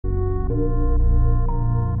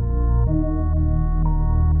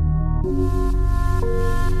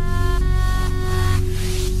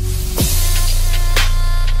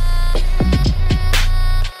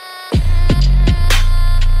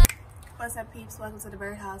peeps, welcome to the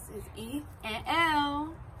Birdhouse. It's E and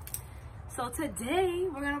L. So today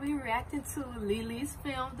we're gonna be reacting to Lili's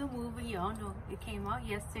film, the movie. Y'all know it came out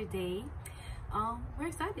yesterday. We're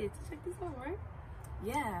excited to check this out, right?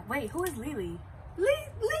 Yeah. Wait, who is Lili?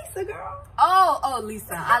 Lisa, girl. Oh,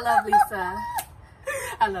 Lisa. I love Lisa.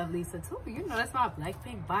 I love Lisa too. You know that's my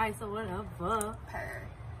Blackpink bias or whatever.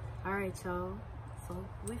 All right, y'all. So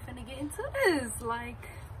we finna get into this. Like,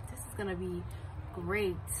 this is gonna be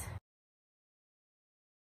great.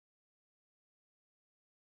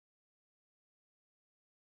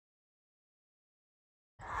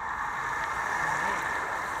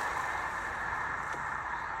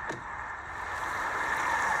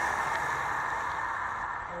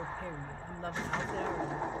 Oh, period. I'm loving the outfit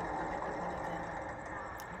already.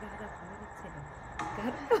 I got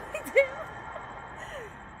it up.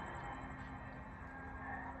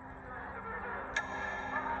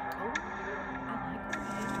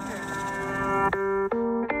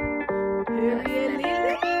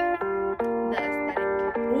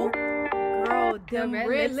 The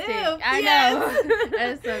red lipstick. I know.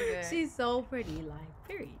 That's so good. She's so pretty, like,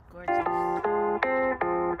 period. Gorgeous.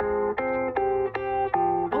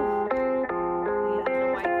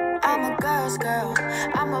 I'm a girl's girl.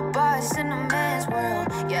 I'm a boss in a man's world.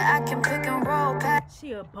 Yeah, I can pick and roll.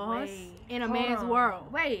 She a boss in a man's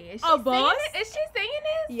world. Wait, is she a boss? Is she singing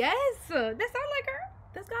this? Yes. That sounds like her.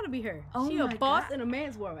 That's gotta be her. Oh, she a boss in a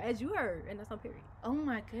man's world, as you heard, and that's on period. Oh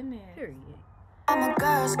my goodness. Period. I'm a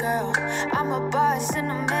girl's girl. I'm a boss in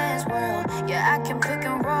a man's world. Yeah, I can pick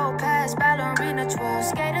and roll past ballerina twirls.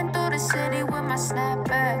 Skating through the city with my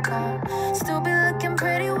snapback on. Still be looking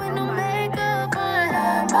pretty with no makeup on.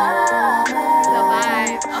 The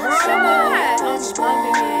vibe. Oh my God.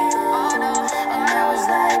 Oh no. And I was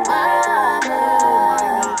like,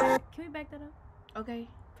 mama. Can we back that up? Okay.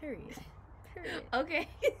 Period. Okay.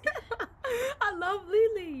 I love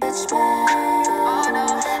Lili. Oh no.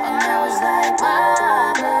 And I was like,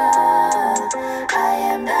 mama, I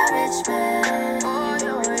am that rich man. Oh,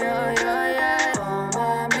 yo, yo, yo, yeah. Oh,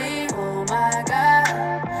 mommy, oh my God.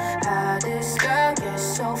 How this girl gets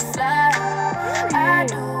so fly. I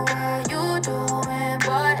do what you doing,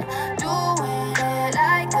 but doing it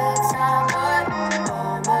like a time.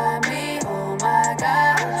 Oh, mommy, oh my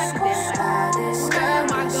God. How this girl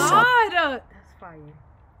gets so fly. That's fire.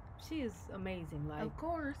 She is amazing. Like, Of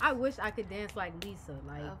course. I wish I could dance like Lisa.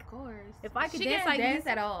 Like, Of course. if I could she dance can't like dance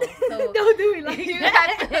Lisa at all. So don't do it like you that.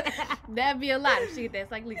 have to, that'd be a lot if she could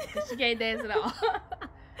dance like Lisa, because she can't dance at all.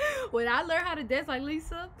 When I learn how to dance like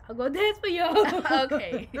Lisa, I'm gonna dance for you.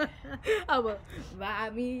 Okay. I'm gonna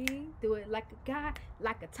ride me, do it like a guy,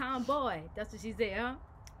 like a tomboy. That's what she said, huh?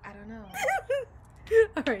 I don't know.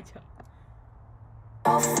 All right, y'all.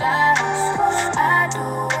 I do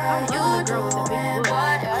what you doing,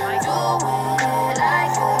 but doing it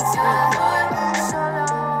like a time. Solo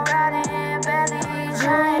riding, barely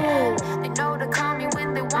trying. They know to call me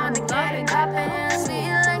when they want to get it poppin'. Sweet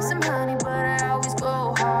like some honey, but I always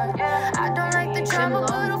go hard. I don't like the drama,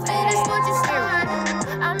 but I'll finish what you start.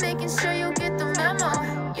 I'm making sure you get the memo,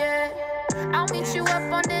 yeah. I'll meet you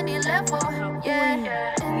up on any level, yeah.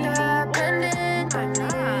 Independent,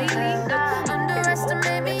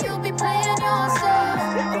 underestimate me, you'll be playing yourself.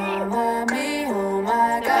 Oh, mommy, oh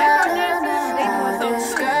my God. How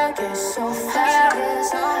this girl gets so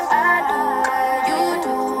fast. I do what you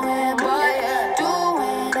doing, but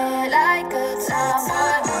doing it like a time.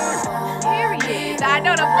 Period. I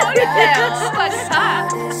know the ponytail. Oh my God.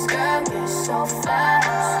 This girl gets so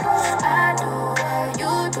fast. I do what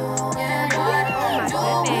you doing, but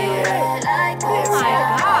doing it like a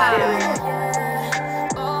time.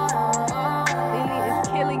 Lili is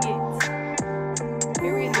killing it.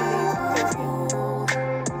 Period.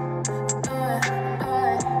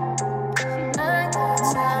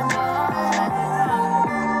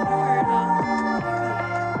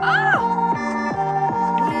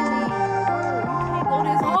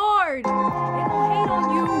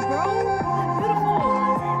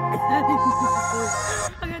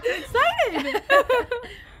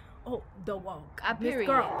 Oh, the walk. Period.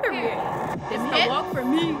 Girl, period. It's Hit. the walk for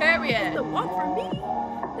me. Period. It's the walk for me.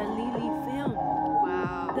 The Lili film.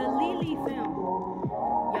 Wow. The Lili film.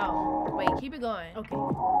 Y'all. Wait, keep it going. Okay. Who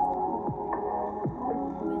is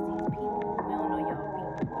these people? We don't know y'all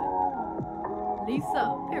people. But Lisa,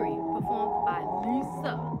 period. Performed by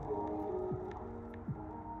Lisa.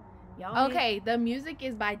 Y'all Okay, the music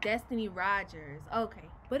is by Destiny Rogers. Okay.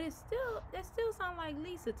 But that still sound like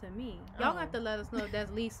Lisa to me. Y'all gonna have to let us know if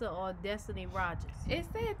that's Lisa or Destiny Rogers. It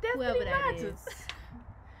said Destiny Whoever that Rogers. is.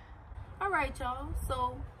 Alright, y'all.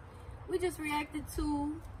 So we just reacted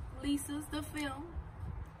to Lisa's the film.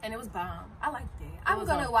 And it was bomb. I liked it. I'm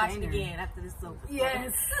gonna watch it again after this is over.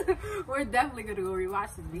 Yes. We're definitely gonna go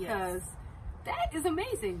rewatch it because that is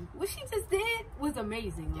amazing. What she just did was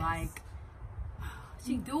amazing. Yes. Like,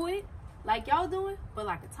 she do it like y'all doing, but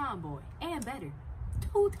like a tomboy. And better.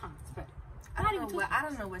 2 times better. I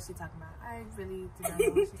don't know what she's talking about. I really do not know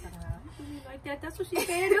what she's talking about. Like that. That's what she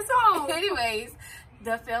said in the song. Anyways,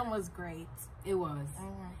 the film was great. It was.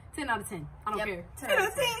 10 out of 10. I don't care. 10 out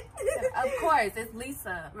of 10. Of course, it's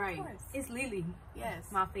Lisa. Right. Of course. It's Lili. Yes.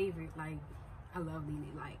 My favorite. Like, I love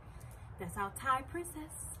Lili. Like, that's our Thai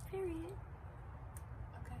princess. Period.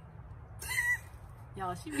 Okay.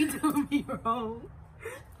 Y'all, she be doing me wrong.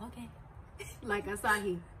 Okay. Like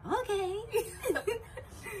Asahi. Okay.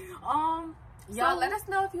 Y'all, let us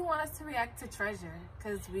know if you want us to react to Treasure,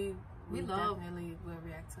 because we definitely will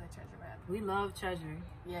react to a Treasure rap. We love Treasure.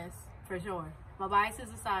 Yes. For sure. My bias is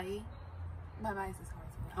Asahi. My bias is hard.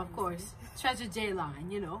 Of course. Treasure J-Line,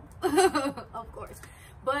 you know. Of course.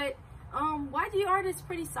 But YG art is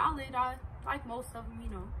pretty solid. I like most of them, you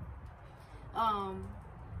know.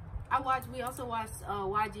 We also watched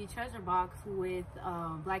YG Treasure Box with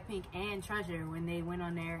Blackpink and Treasure when they went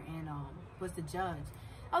on there and was the judge.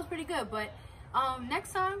 That was pretty good. But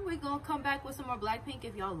next time we're gonna come back with some more Blackpink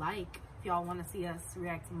if y'all like. If y'all want to see us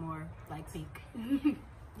react to more Blackpink.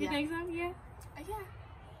 You think so? Yeah. Yeah.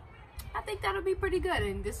 I think that'll be pretty good,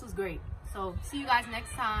 and this was great. So see you guys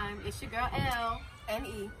next time. It's your girl L and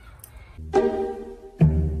E.